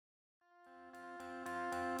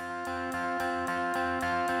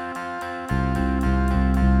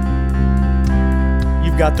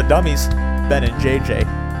got the dummies, Ben and JJ,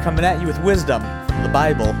 coming at you with wisdom from the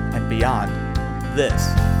Bible and beyond. This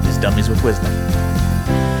is Dummies with Wisdom.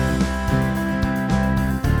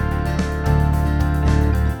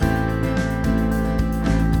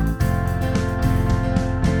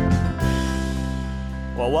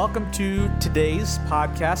 Well, welcome to today's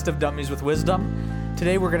podcast of Dummies with Wisdom.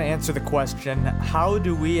 Today we're going to answer the question, how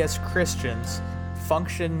do we as Christians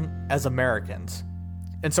function as Americans?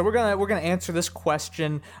 And so we're gonna answer this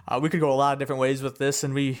question. We could go a lot of different ways with this,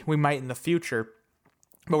 and we might in the future.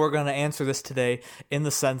 But we're going to answer this today in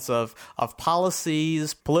the sense of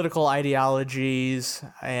policies, political ideologies,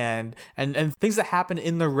 and things that happen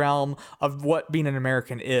in the realm of what being an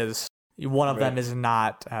American is. One of them is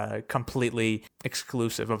not completely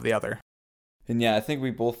exclusive of the other. And yeah, I think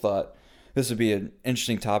we both thought this would be an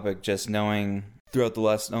interesting topic, just knowing throughout the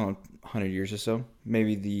last 100 years or so,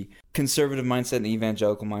 maybe the conservative mindset and the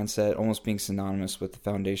evangelical mindset almost being synonymous with the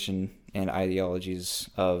foundation and ideologies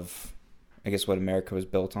of, I guess, what America was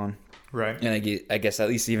built on. Right. And I guess at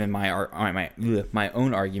least even my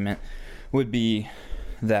own argument would be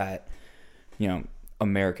that,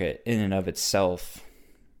 America in and of itself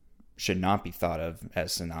should not be thought of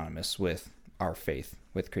as synonymous with our faith,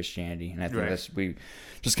 with Christianity. And I think we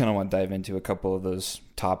just kind of want to dive into a couple of those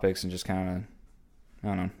topics and just kind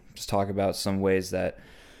of, just talk about some ways that,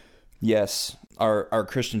 yes, our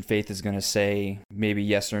Christian faith is going to say maybe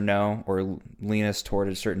yes or no, or lean us toward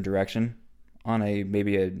a certain direction on a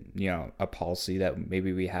policy that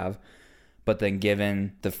maybe we have. But then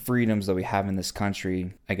given the freedoms that we have in this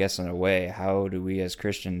country, I guess in a way, how do we as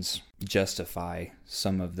Christians justify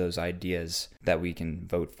some of those ideas that we can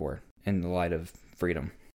vote for in the light of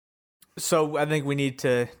freedom? So I think we need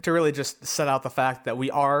to really just set out the fact that we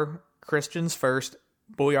are Christians first,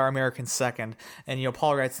 but we are Americans second. And,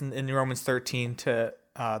 Paul writes in Romans 13 to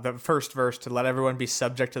the first verse to let everyone be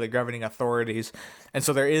subject to the governing authorities. And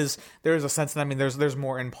so there is a sense that, there's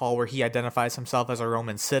more in Paul where he identifies himself as a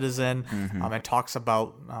Roman citizen, and talks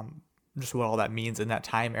about just what all that means in that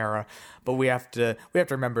time era. But we have to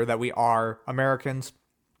remember that we are Americans,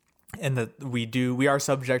 and that we are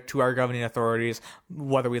subject to our governing authorities,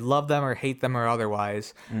 whether we love them or hate them or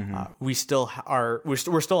otherwise. We're still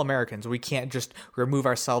Americans. We can't just remove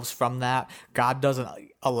ourselves from that. God doesn't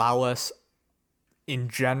allow us in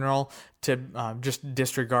general to just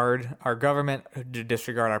disregard our government, to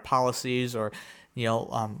disregard our policies, or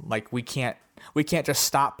we can't just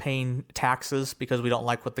stop paying taxes because we don't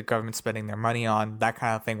like what the government's spending their money on, that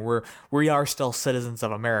kind of thing. We are still citizens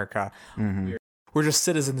of America. We're just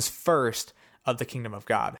citizens first of the kingdom of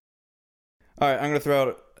God. All right, I'm going to throw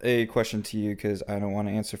out a question to you because I don't want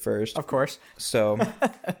to answer first. Of course. So,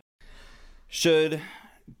 should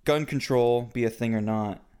gun control be a thing or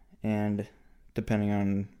not? And depending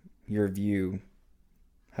on your view,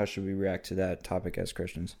 how should we react to that topic as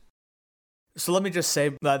Christians? So let me just say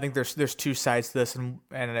that I think there's two sides to this, and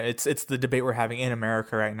it's the debate we're having in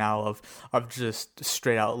America right now of just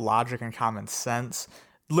straight out logic and common sense.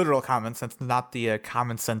 Literal common sense, not the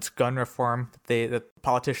common sense gun reform that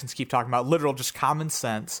politicians keep talking about. Literal, just common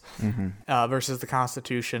sense versus the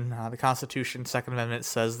Constitution. The Constitution, Second Amendment,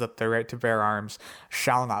 says that the right to bear arms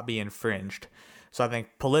shall not be infringed. So I think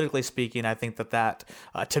politically speaking, I think that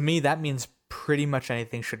to me, that means pretty much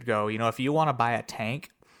anything should go. If you want to buy a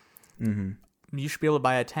tank, you should be able to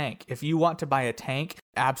buy a tank. If you want to buy a tank,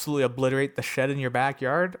 absolutely obliterate the shed in your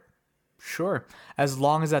backyard, sure, as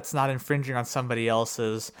long as that's not infringing on somebody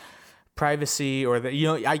else's privacy or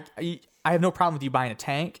I have no problem with you buying a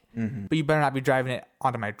tank, but you better not be driving it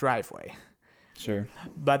onto my driveway. Sure.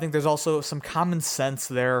 But I think there's also some common sense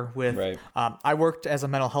there with, I worked as a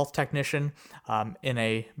mental health technician in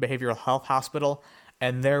a behavioral health hospital,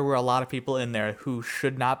 and there were a lot of people in there who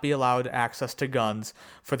should not be allowed access to guns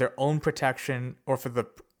for their own protection or for the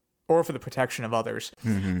protection of others.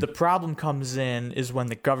 The problem comes in is when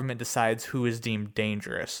the government decides who is deemed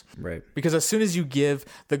dangerous. Right. Because as soon as you give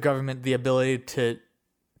the government the ability to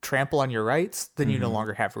trample on your rights, then you no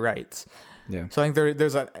longer have rights. Yeah. So I think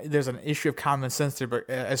there's an issue of common sense there. But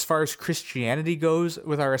as far as Christianity goes,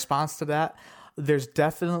 with our response to that, there's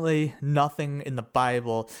definitely nothing in the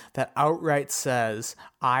Bible that outright says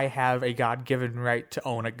I have a God-given right to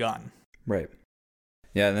own a gun. Right.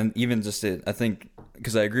 Yeah, and then even just I think,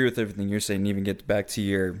 because I agree with everything you're saying, even get back to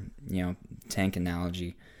your, tank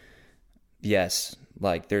analogy. Yes,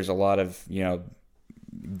 there's a lot of,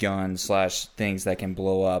 guns / things that can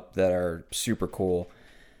blow up that are super cool.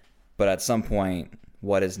 But at some point,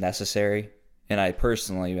 what is necessary? And I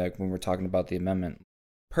personally, when we're talking about the amendment,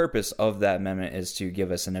 purpose of that amendment is to give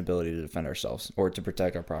us an ability to defend ourselves or to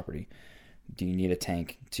protect our property. Do you need a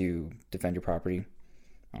tank to defend your property?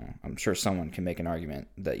 I'm sure someone can make an argument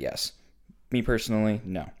that yes. Me personally,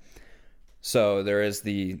 no. So there is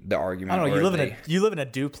the argument. I don't know. You live in a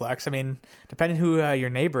duplex. I mean, depending who your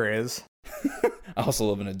neighbor is. I also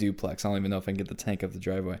live in a duplex. I don't even know if I can get the tank up the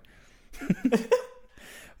driveway.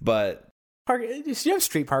 But you have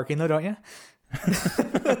street parking though, don't you?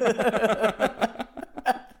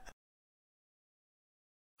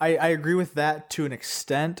 I agree with that to an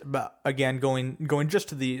extent, but again, going just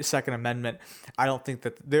to the Second Amendment, I don't think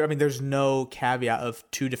that there's no caveat of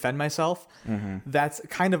to defend myself. Mm-hmm. That's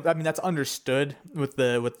kind of, that's understood with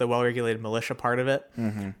the well-regulated militia part of it,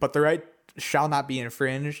 mm-hmm. but the right shall not be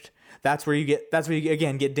infringed. That's where you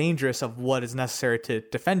again get dangerous of what is necessary to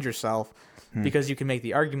defend yourself, because you can make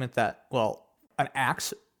the argument that, well, an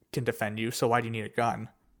axe can defend you, so why do you need a gun?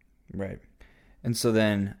 Right. And so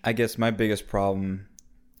then I guess my biggest problem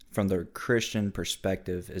from the Christian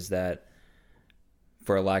perspective is that,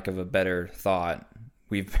 for lack of a better thought,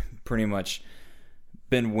 we've pretty much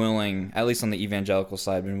been willing, at least on the evangelical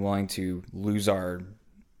side, been willing to lose our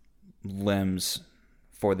limbs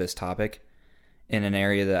for this topic in an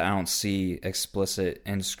area that I don't see explicit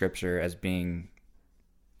in Scripture as being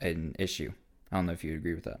an issue. I don't know if you would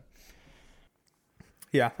agree with that.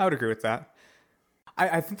 Yeah, I would agree with that.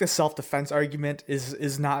 I think the self-defense argument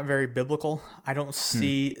is not very biblical. I don't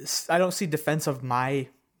see defense of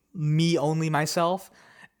me only myself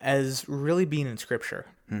as really being in Scripture.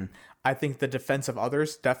 I think the defense of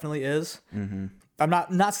others definitely is. Mm-hmm.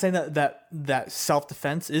 I'm not saying that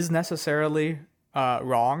self-defense is necessarily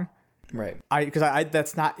wrong. Right.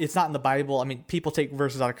 It's not in the Bible. I mean, people take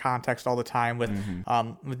verses out of context all the time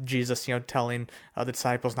with Jesus, telling the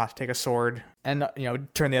disciples not to take a sword and,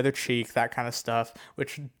 turn the other cheek, that kind of stuff,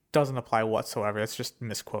 which doesn't apply whatsoever. It's just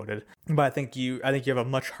misquoted. But I think you have a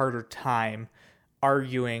much harder time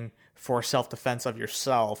arguing for self-defense of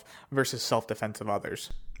yourself versus self-defense of others.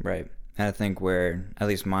 Right. And I think where, at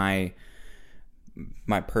least my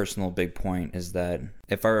personal big point is that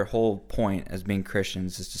if our whole point as being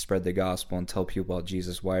Christians is to spread the gospel and tell people about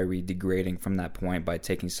Jesus, why are we degrading from that point by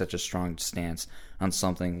taking such a strong stance on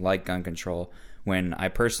something like gun control, when I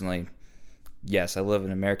personally, yes, I live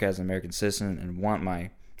in America as an American citizen and want my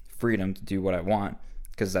freedom to do what I want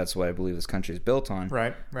because that's what I believe this country is built on.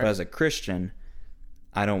 Right. But as a Christian,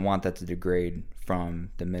 I don't want that to degrade from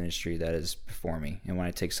the ministry that is before me. And when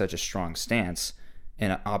I take such a strong stance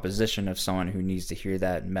in opposition of someone who needs to hear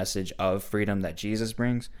that message of freedom that Jesus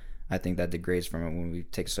brings, I think that degrades from it when we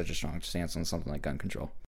take such a strong stance on something like gun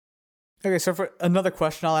control. Okay, so for another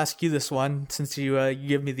question, I'll ask you this one. Since you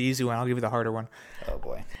give me the easy one, I'll give you the harder one. Oh,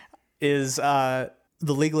 boy. Is the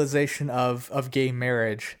legalization of gay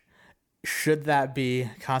marriage, should that be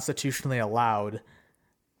constitutionally allowed?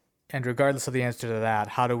 And regardless of the answer to that,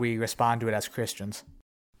 how do we respond to it as Christians?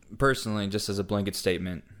 Personally, just as a blanket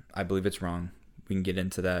statement, I believe it's wrong. We can get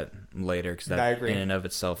into that later because that in and of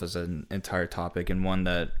itself is an entire topic and one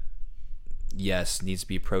that, yes, needs to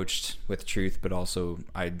be approached with truth, but also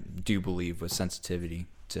I do believe with sensitivity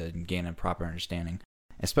to gain a proper understanding.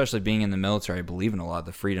 Especially being in the military, I believe in a lot of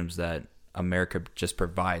the freedoms that America just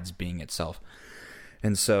provides being itself.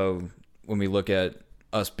 And so when we look at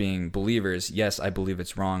us being believers, yes, I believe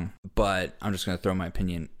it's wrong, but I'm just going to throw my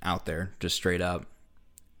opinion out there just straight up.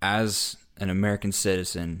 As an American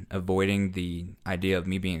citizen, avoiding the idea of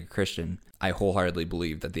me being a Christian, I wholeheartedly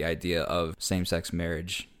believe that the idea of same-sex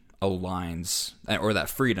marriage aligns, or that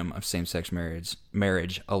freedom of same-sex marriage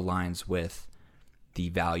aligns with the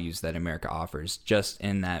values that America offers, just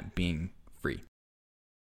in that being free.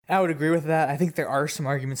 I would agree with that. I think there are some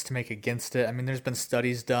arguments to make against it. I mean, there's been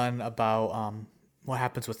studies done about what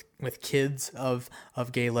happens with kids of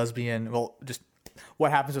gay, lesbian, just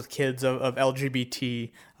what happens with kids of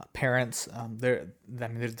LGBT parents.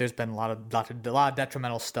 There's been a lot of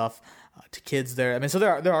detrimental stuff to kids there. I mean, so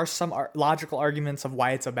there are some logical arguments of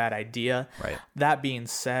why it's a bad idea. Right. That being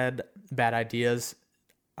said, bad ideas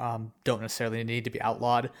don't necessarily need to be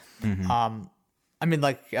outlawed. Mm-hmm.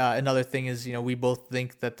 Another thing is, we both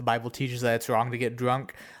think that the Bible teaches that it's wrong to get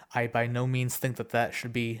drunk. I by no means think that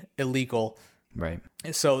should be illegal. Right.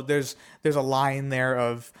 So there's a line there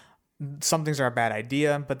of some things are a bad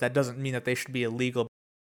idea, but that doesn't mean that they should be illegal.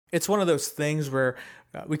 It's one of those things where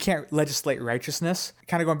we can't legislate righteousness.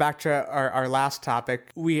 Kind of going back to our last topic,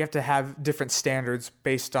 we have to have different standards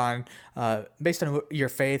based on your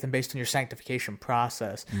faith and based on your sanctification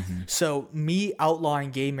process. Mm-hmm. So me outlawing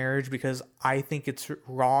gay marriage because I think it's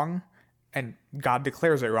wrong and God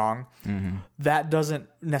declares it wrong, mm-hmm. that doesn't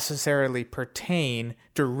necessarily pertain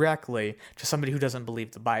directly to somebody who doesn't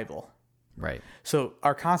believe the Bible. Right. So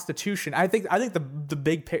our Constitution, I think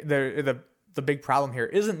the big problem here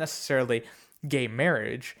isn't necessarily gay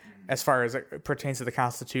marriage as far as it pertains to the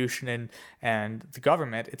Constitution and the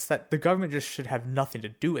government. It's that the government just should have nothing to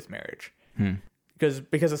do with marriage.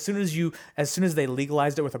 Because as soon as they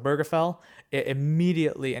legalized it with Obergefell, it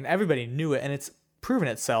immediately, and everybody knew it, and it's proven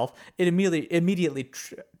itself, it immediately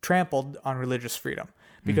trampled on religious freedom.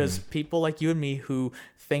 Because people like you and me who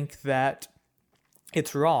think that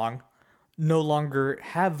it's wrong no longer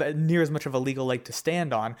have near as much of a legal leg to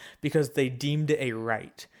stand on because they deemed it a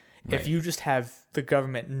right. If you just have the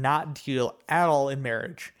government not deal at all in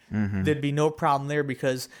marriage, there'd be no problem there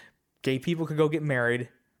because gay people could go get married.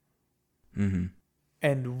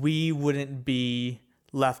 And we wouldn't be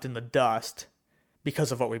left in the dust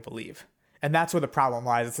because of what we believe. And that's where the problem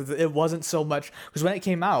lies. It wasn't so much, because when it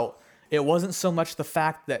came out, it wasn't so much the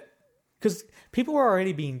fact that, because people were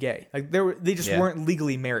already being gay. Like they just weren't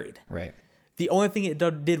legally married. Right. The only thing it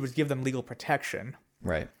did was give them legal protection.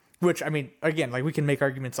 Right. Which, I mean, again, like we can make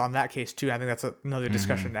arguments on that case too. I think that's another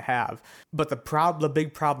discussion to have. But the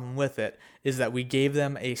big problem with it is that we gave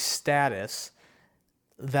them a status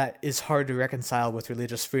that is hard to reconcile with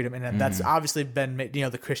religious freedom, and that's obviously been,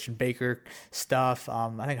 the Christian Baker stuff.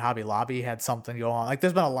 I think Hobby Lobby had something go on. Like,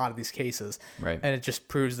 there's been a lot of these cases, right? And it just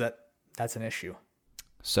proves that that's an issue.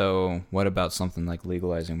 So, what about something like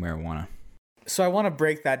legalizing marijuana? So, I want to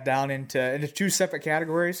break that down into two separate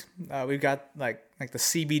categories. We've got like the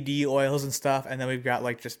CBD oils and stuff, and then we've got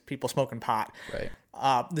like just people smoking pot. Right.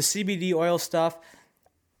 The CBD oil stuff,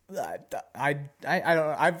 I don't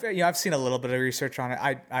know. I've seen a little bit of research on it.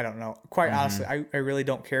 I don't know. Quite honestly, I really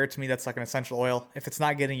don't care. To me, that's like an essential oil. If it's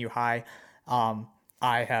not getting you high, I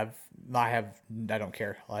don't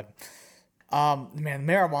care. Man,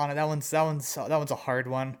 marijuana, that one's a hard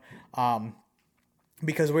one.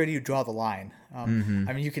 Because where do you draw the line? I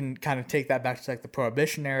mean, you can kind of take that back to like the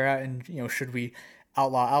Prohibition era, and should we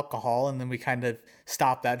outlaw alcohol? And then we kind of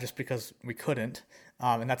stop that just because we couldn't.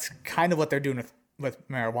 And that's kind of what they're doing with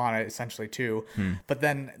marijuana essentially too. But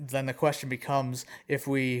then the question becomes, if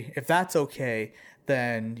that's okay,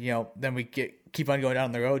 then we keep on going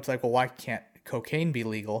down the road. It's like, well, why can't cocaine be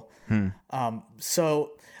legal?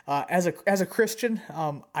 So as a Christian,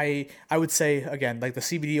 I would say, again, like the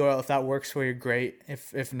CBD oil, if that works for you, great.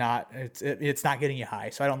 If not, it's not getting you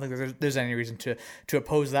high. So I don't think there's any reason to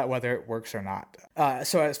oppose that, whether it works or not.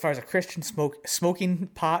 So as far as a Christian smoking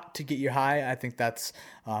pot to get you high, I think that's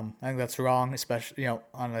wrong, especially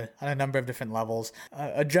on a number of different levels.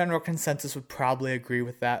 A general consensus would probably agree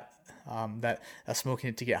with that. That smoking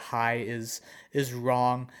it to get high is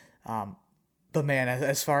wrong. But man,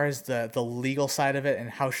 as far as the legal side of it and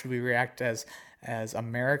how should we react as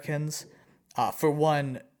Americans, for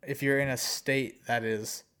one, if you're in a state that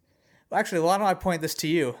is, actually, why don't I point this to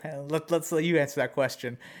you? Let's let you answer that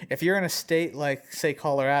question. If you're in a state like, say,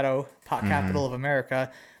 Colorado, pot capital of America,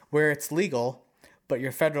 where it's legal, but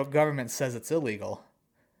your federal government says it's illegal,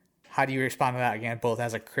 how do you respond to that, again, both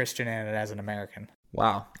as a Christian and as an American?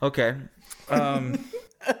 Wow. Okay.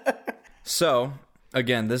 So,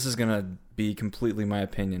 again, this is going to be completely my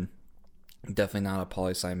opinion. Definitely not a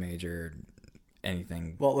poli-sci major,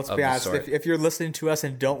 anything. Well, let's be honest. If you're listening to us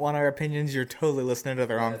and don't want our opinions, you're totally listening to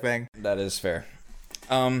the wrong thing. That is fair.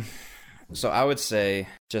 So I would say,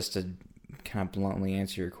 just to kind of bluntly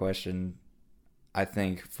answer your question, I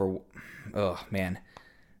think if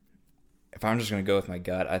I'm just going to go with my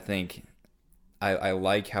gut, I think I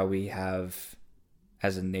like how we have,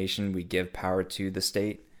 as a nation, we give power to the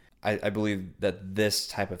state. I believe that this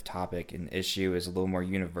type of topic and issue is a little more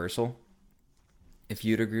universal. If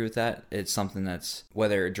you'd agree with that, it's something that's,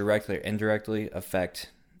 whether directly or indirectly,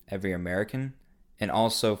 affect every American. And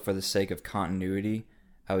also, for the sake of continuity,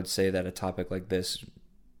 I would say that a topic like this,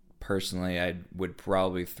 personally, I would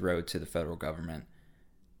probably throw to the federal government.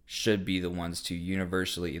 Should be the ones to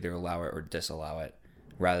universally either allow it or disallow it,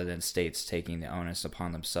 rather than states taking the onus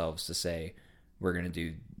upon themselves to say, we're going to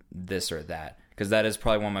do this or that. Because that is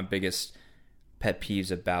probably one of my biggest pet peeves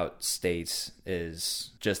about states,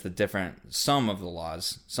 is just the different, some of the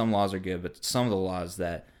laws. Some laws are good, but some of the laws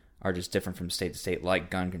that are just different from state to state, like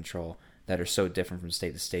gun control, that are so different from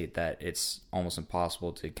state to state that it's almost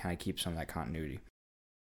impossible to kind of keep some of that continuity.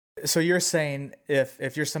 So you're saying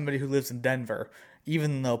if you're somebody who lives in Denver,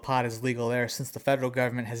 even though pot is legal there, since the federal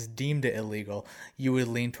government has deemed it illegal, you would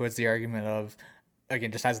lean towards the argument of,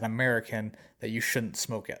 again, just as an American, that you shouldn't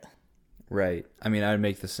smoke it. Right. I mean, I would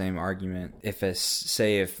make the same argument if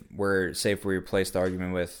we replace the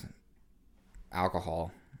argument with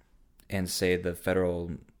alcohol, and say the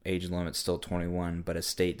federal age limit's still 21, but a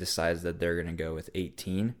state decides that they're going to go with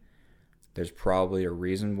 18. There's probably a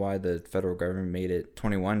reason why the federal government made it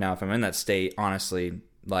 21. Now, if I'm in that state, honestly,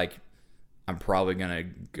 like, I'm probably going to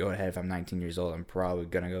go ahead. If I'm 19 years old, I'm probably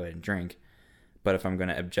going to go ahead and drink. But if I'm going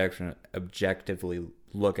to objectively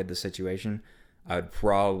look at the situation, I would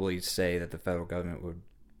probably say that the federal government would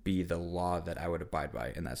be the law that I would abide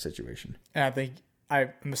by in that situation. And I think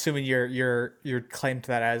I'm assuming your claim to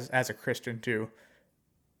that as a Christian too.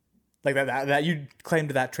 Like that you claim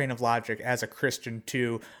to that train of logic as a Christian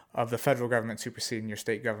too, of the federal government superseding your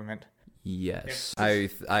state government. Yes, I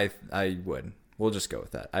would. We'll just go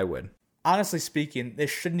with that. I would. Honestly speaking, this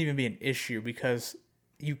shouldn't even be an issue because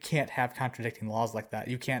you can't have contradicting laws like that.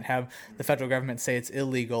 You can't have the federal government say it's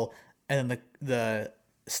illegal and then the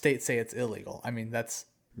state say it's illegal. I mean, that's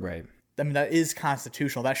right. I mean, that is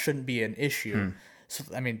constitutional. That shouldn't be an issue. So,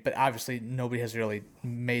 I mean, but obviously nobody has really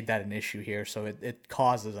made that an issue here. So it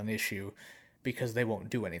causes an issue because they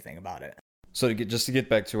won't do anything about it. So to get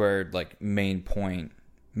back to our main point,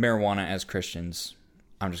 marijuana as Christians,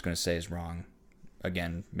 I'm just going to say is wrong.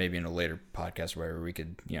 Again, maybe in a later podcast where we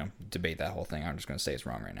could, debate that whole thing. I'm just going to say it's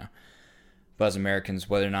wrong right now. But as Americans,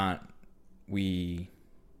 whether or not we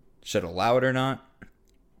should allow it or not,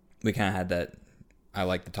 we kind of had that. I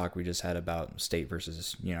like the talk we just had about state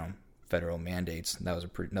versus, federal mandates. That was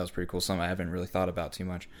pretty cool. Something I haven't really thought about too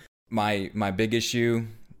much. My big issue,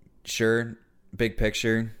 sure, big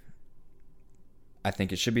picture, I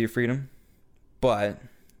think it should be a freedom, but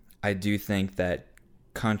I do think that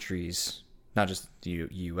countries, not just the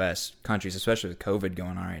U.S., countries, especially with COVID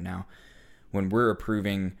going on right now, when we're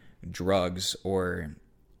approving drugs or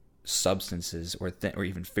substances or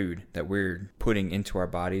even food that we're putting into our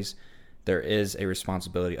bodies, there is a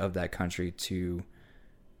responsibility of that country to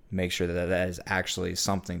make sure that is actually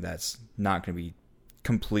something that's not going to be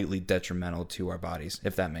completely detrimental to our bodies,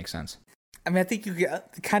 if that makes sense. I mean, I think you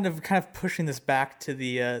get kind of pushing this back to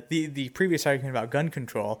the previous argument about gun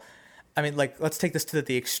control. I mean, let's take this to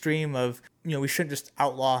the extreme of, we shouldn't just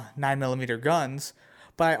outlaw 9mm guns,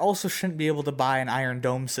 but I also shouldn't be able to buy an Iron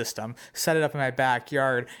Dome system, set it up in my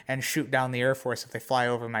backyard, and shoot down the Air Force if they fly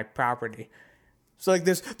over my property. So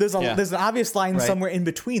there's an obvious line somewhere in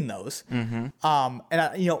between those. And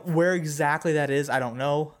where exactly that is, I don't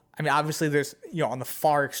know. I mean, obviously there's, on the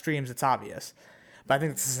far extremes, it's obvious. But I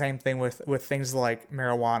think it's the same thing with things like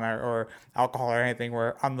marijuana or alcohol or anything,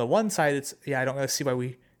 where on the one side, it's, I don't really see why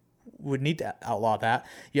we would need to outlaw that.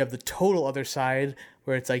 You have the total other side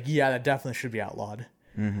where it's that definitely should be outlawed.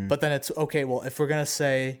 But then it's, okay, well, if we're going to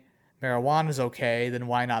say marijuana is okay, then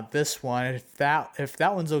why not this one? If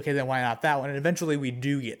that one's okay, then why not that one? And eventually we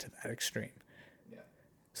do get to that extreme. Yeah.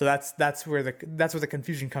 So that's where the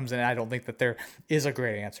confusion comes in. I don't think that there is a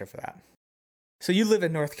great answer for that. So you live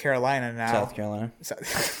in North Carolina now. South Carolina.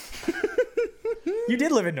 You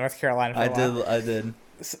did live in North Carolina for a while. I did.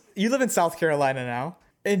 So you live in South Carolina now.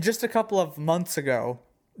 And just a couple of months ago,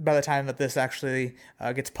 by the time that this actually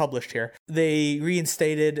gets published here, they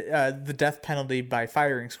reinstated the death penalty by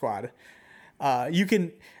firing squad. I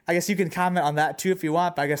guess you can comment on that too if you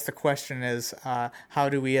want, but I guess the question is, how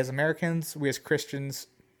do we as Americans, we as Christian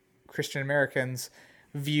Americans,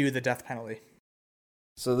 view the death penalty?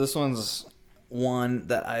 So this one's one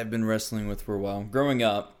that I've been wrestling with for a while. Growing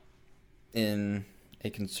up in a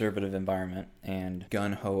conservative environment and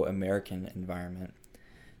gun-ho American environment,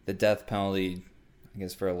 the death penalty, I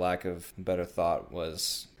guess for a lack of better thought,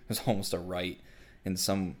 was almost a right in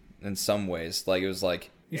some ways. It was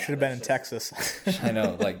you should have been in Texas. I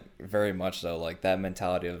know, very much so. That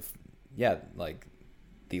mentality of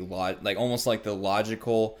almost like the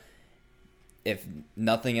logical, if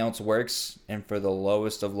nothing else works, and for the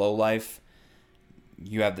lowest of low life,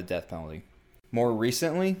 you have the death penalty. More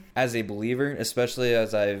recently, as a believer, especially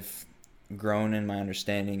as I've grown in my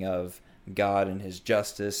understanding of God and His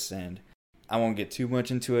justice, and I won't get too much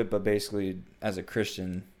into it, but basically, as a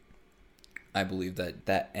Christian, I believe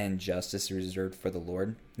that end justice is reserved for the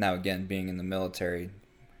Lord. Now, again, being in the military,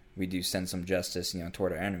 we do send some justice,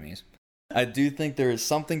 toward our enemies. I do think there is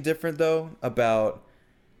something different, though, about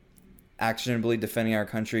actionably defending our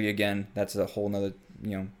country. Again, that's a whole nother,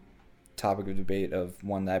 topic of debate, of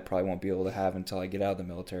one that I probably won't be able to have until I get out of the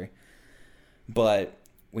military. But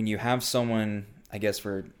when you have someone, I guess,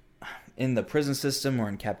 in the prison system or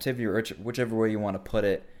in captivity, or whichever way you want to put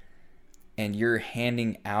it, and you're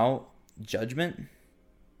handing out judgment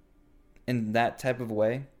in that type of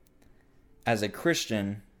way, as a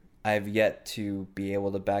Christian, I've yet to be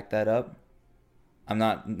able to back that up. I'm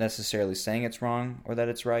not necessarily saying it's wrong or that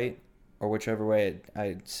it's right, or whichever way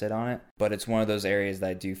I sit on it, but it's one of those areas that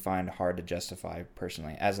I do find hard to justify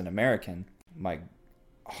personally. As an American, my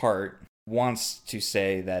heart wants to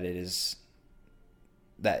say that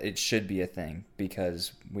it should be a thing,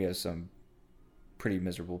 because we have some pretty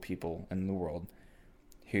miserable people in the world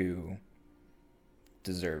who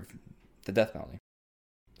deserve the death penalty.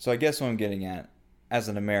 So I guess what I'm getting at, as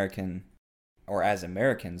an American, or as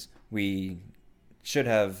Americans, we should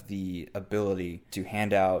have the ability to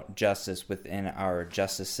hand out justice within our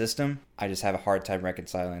justice system. I just have a hard time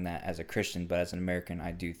reconciling that as a Christian, but as an American,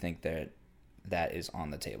 I do think that that is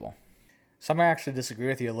on the table. So I'm gonna actually disagree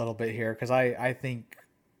with you a little bit here, because I think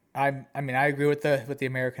I agree with the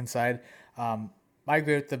American side. I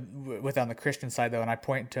agree with on the Christian side though, and I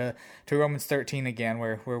point to Romans 13 again,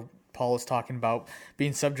 where Paul is talking about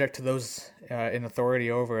being subject to those in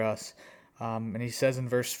authority over us. And he says in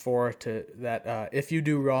verse 4 that if you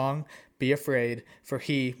do wrong, be afraid, for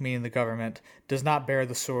he, meaning the government, does not bear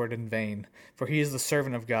the sword in vain. For he is the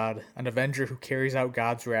servant of God, an avenger who carries out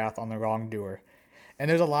God's wrath on the wrongdoer. And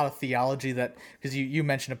there's a lot of theology that, because you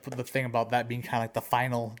mentioned the thing about that being kind of like the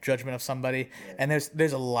final judgment of somebody, and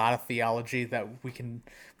there's a lot of theology that we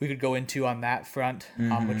could go into on that front,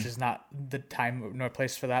 which is not the time nor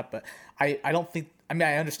place for that. But I don't think,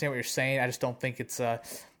 I understand what you're saying. I just don't think it's a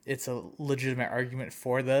legitimate argument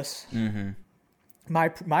for this. Mm-hmm.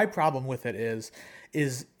 My problem with it is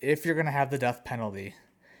if you're going to have the death penalty,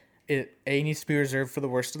 it needs to be reserved for the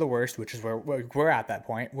worst of the worst, which is where we're at that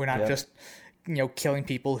point. We're not just killing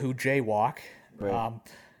people who jaywalk. Right.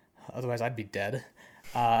 Otherwise, I'd be dead.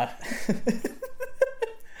 But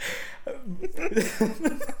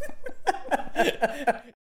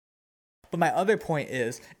my other point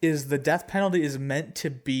is the death penalty is meant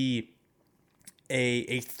to be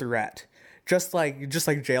a threat, just like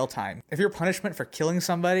jail time. If your punishment for killing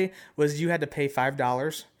somebody was you had to pay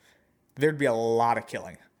 $5, there'd be a lot of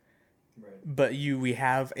killing. Right. But we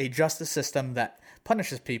have a justice system that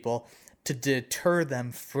punishes people to deter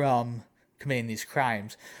them from committing these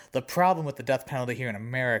crimes. The problem with the death penalty here in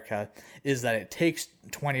America is that it takes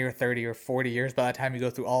 20 or 30 or 40 years by the time you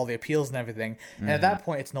go through all the appeals and everything. Mm-hmm. And at that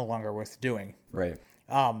point, it's no longer worth doing. Right.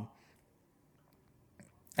 I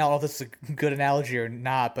don't know if this is a good analogy or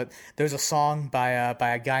not, but there's a song by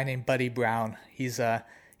a guy named Buddy Brown. He's a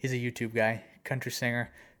YouTube guy, country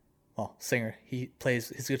singer. Well, singer. He plays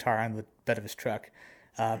his guitar on the bed of his truck.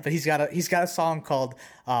 But he's got a song called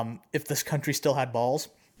 "If This Country Still Had Balls."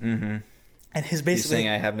 Mm-hmm. And his basically you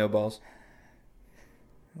saying I have no balls.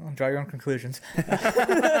 Well, draw your own conclusions.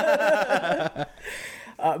 But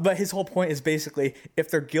his whole point is basically,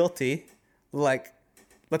 if they're guilty, like,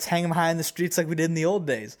 let's hang them high in the streets like we did in the old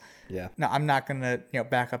days. Yeah. Now, I'm not gonna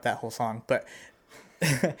back up that whole song, but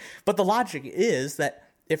but the logic is that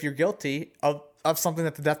if you're guilty of something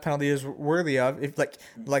that the death penalty is worthy of, if like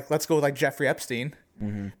let's go with like Jeffrey Epstein.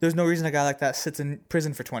 Mm-hmm. There's no reason a guy like that sits in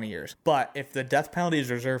prison for 20 years. But if the death penalty is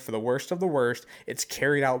reserved for the worst of the worst, it's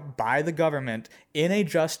carried out by the government in a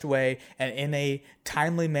just way and in a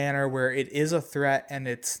timely manner where it is a threat and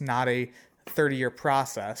it's not a 30-year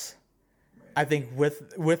process. I think with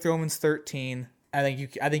Romans 13, I think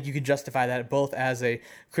you can justify that both as a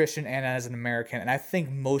Christian and as an American. And I think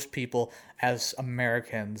most people as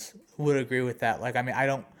Americans would agree with that. Like,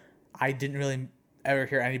 I didn't really ever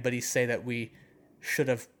hear anybody say that we should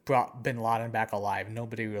have brought bin Laden back alive.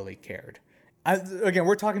 Nobody really cared. Again,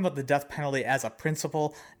 we're talking about the death penalty as a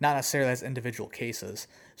principle, not necessarily as individual cases.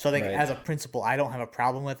 So I think as a principle, I don't have a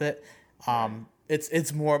problem with it.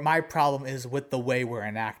 It's more, my problem is with the way we're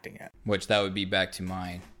enacting it. Which that would be back to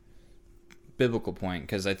my biblical point,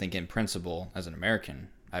 because I think in principle, as an American,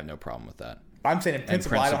 I have no problem with that. I'm saying in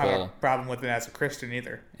principle, I don't have a problem with it as a Christian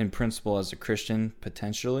either. In principle, as a Christian,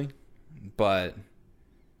 potentially, but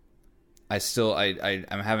I'm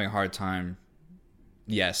having a hard time.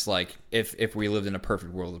 Yes, like if we lived in a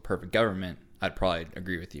perfect world, a perfect government, I'd probably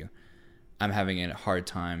agree with you. I'm having a hard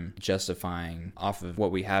time justifying off of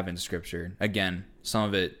what we have in Scripture. Again, some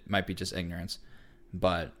of it might be just ignorance,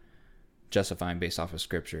 but justifying based off of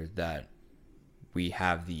Scripture that we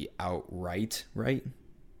have the outright right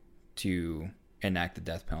to enact the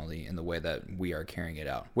death penalty in the way that we are carrying it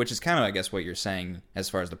out, which is kind of, I guess, what you're saying as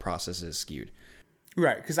far as the process is skewed.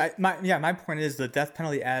 Right, because my point is the death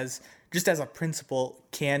penalty as a principle,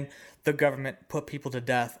 can the government put people to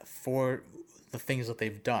death for the things that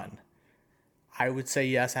they've done? I would say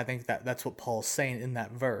yes. I think that's what Paul's saying in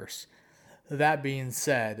that verse. That being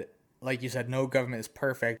said, like you said, no government is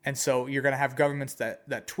perfect, and so you're going to have governments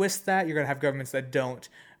that twist that. You're going to have governments that don't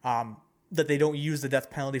that they don't use the death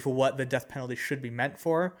penalty for what the death penalty should be meant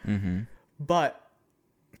for. Mm-hmm. But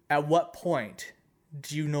at what point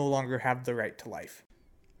do you no longer have the right to life?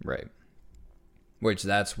 Right. Which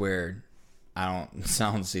that's where I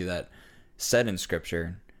don't see that said in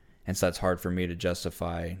Scripture, and so that's hard for me to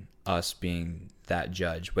justify us being that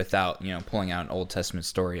judge without, pulling out an Old Testament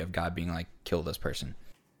story of God being like, kill this person.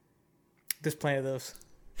 There's plenty of those.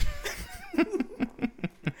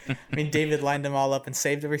 I mean, David lined them all up and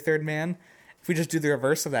saved every third man. If we just do the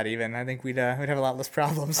reverse of that, even, I think we'd have a lot less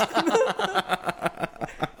problems.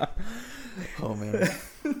 Oh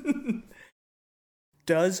man.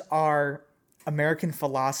 Does our American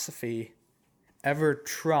philosophy ever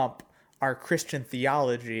trump our Christian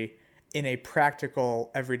theology in a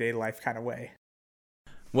practical, everyday life kind of way?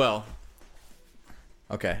 Well,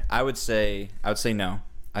 okay. I would say no.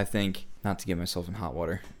 I think, not to get myself in hot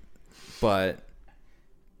water, but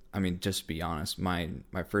I mean, just to be honest, my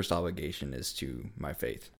first obligation is to my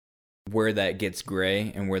faith. Where that gets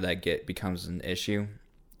gray and where that becomes an issue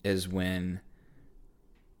is when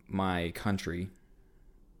my country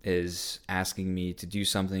is asking me to do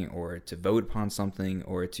something or to vote upon something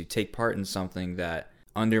or to take part in something that,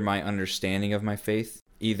 under my understanding of my faith,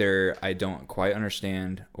 either I don't quite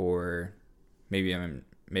understand, or maybe I'm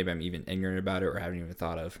even ignorant about it or haven't even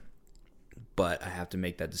thought of. But I have to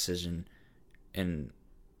make that decision in,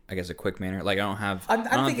 I guess, a quick manner. Like, I don't have.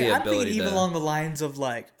 I'm thinking even along the lines of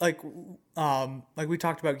like we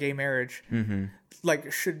talked about gay marriage. Mm-hmm.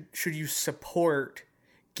 Like, should you support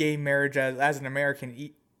gay marriage as an American?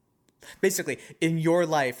 Basically, in your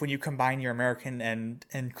life, when you combine your American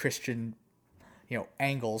and Christian,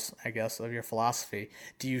 angles, I guess, of your philosophy,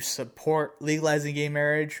 do you support legalizing gay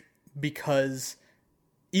marriage because,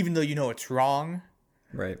 even though you know it's wrong,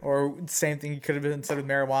 right? Or same thing could have been said with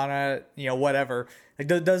marijuana, whatever. Like,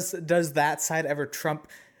 does that side ever trump,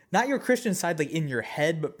 not your Christian side, like in your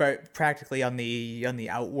head, but practically on the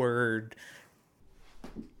outward?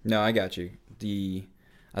 No, I got you.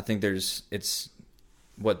 I think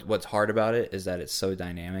what's hard about it is that it's so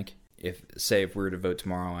dynamic. If we were to vote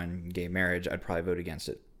tomorrow on gay marriage, I'd probably vote against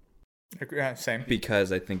it. Same.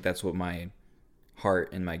 Because I think that's what my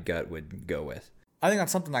heart and my gut would go with. I think on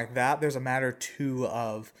something like that, there's a matter too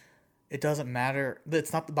of, it doesn't matter.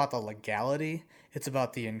 It's not about the legality. It's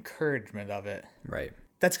about the encouragement of it. Right.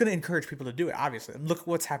 That's going to encourage people to do it, obviously. Look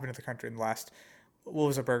what's happened to the country in the last, what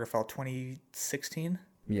was Obergefell, 2016?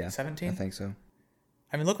 Yeah. 17? I think so.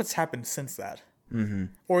 I mean, look what's happened since that. Mm-hmm.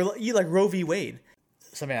 Or like Roe v. Wade.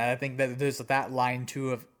 So, I mean, I think that there's that line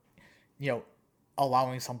too of,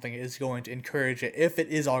 allowing something is going to encourage it if it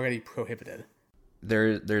is already prohibited.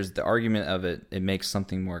 There's the argument of it makes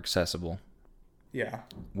something more accessible. Yeah.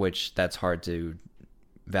 Which that's hard to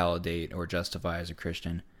validate or justify as a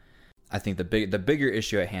Christian. I think the bigger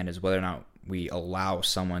issue at hand is whether or not we allow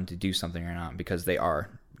someone to do something or not, because they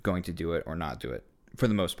are going to do it or not do it for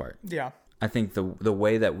the most part. Yeah. I think the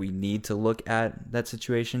way that we need to look at that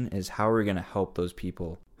situation is how are we going to help those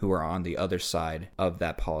people who are on the other side of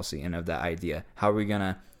that policy and of that idea. How are we going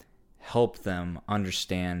to help them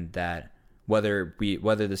understand that whether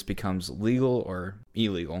this becomes legal or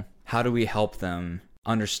illegal, how do we help them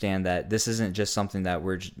understand that this isn't just something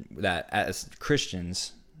that as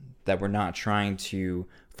Christians, that we're not trying to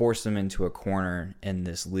force them into a corner in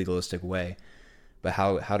this legalistic way, but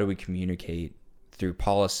how do we communicate through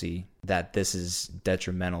policy that this is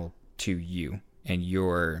detrimental to you and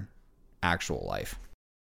your actual life?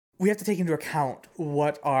 We have to take into account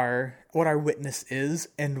what our witness is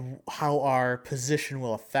and how our position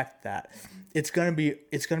will affect that. It's gonna be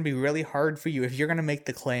really hard for you if you're gonna make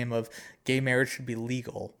the claim of gay marriage should be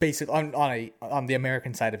legal, basically on the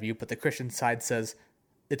American side of you, but the Christian side says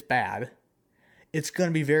it's bad. It's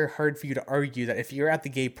gonna be very hard for you to argue that if you're at the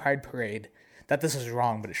gay pride parade, that this is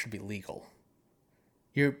wrong, but it should be legal.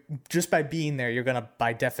 You're just by being there, you're gonna,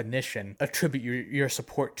 by definition, attribute your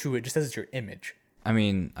support to it just as it's your image. I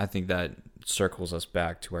mean, I think that circles us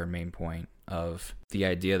back to our main point of the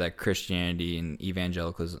idea that Christianity and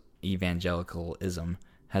evangelicalism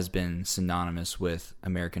has been synonymous with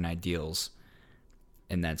American ideals,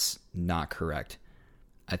 and that's not correct.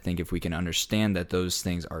 I think if we can understand that those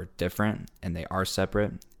things are different and they are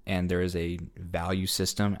separate, and there is a value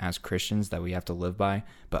system as Christians that we have to live by,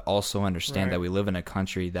 but also understand that we live in a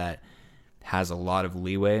country that has a lot of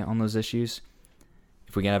leeway on those issues.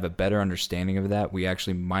 If we can have a better understanding of that, we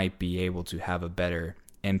actually might be able to have a better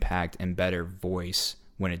impact and better voice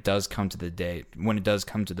when it does come to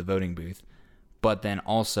the voting booth, but then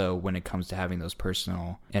also when it comes to having those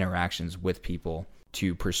personal interactions with people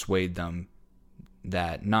to persuade them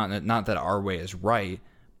that not that our way is right,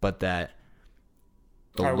 but that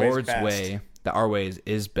the Lord's way, that our way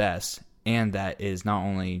is best, and that is not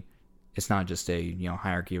only, it's not just a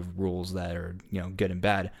hierarchy of rules that are good and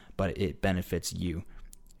bad, but it benefits you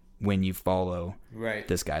when you follow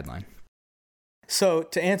this guideline. So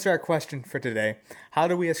to answer our question for today, how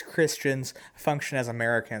do we as Christians function as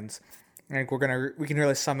Americans? I think we can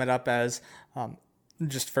really sum it up as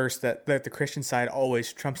just first that the Christian side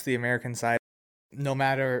always trumps the American side. No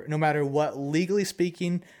matter what, legally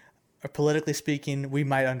speaking, or politically speaking, we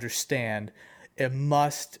might understand, it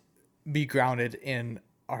must be grounded in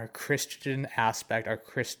our Christian aspect.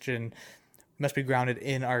 Must be grounded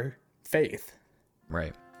in our faith.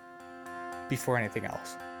 Right. Before anything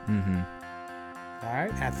else. Mm-hmm. All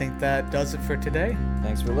right. I think that does it for today.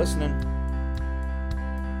 Thanks for listening.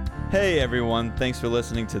 Hey everyone, thanks for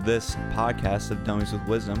listening to this podcast of Dummies with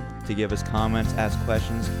Wisdom. To give us comments, ask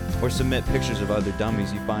questions, or submit pictures of other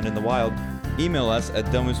dummies you find in the wild, email us at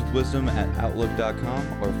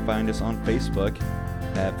dummieswithwisdom@outlook.com or find us on Facebook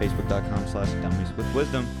at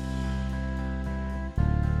facebook.com/dummieswithwisdom.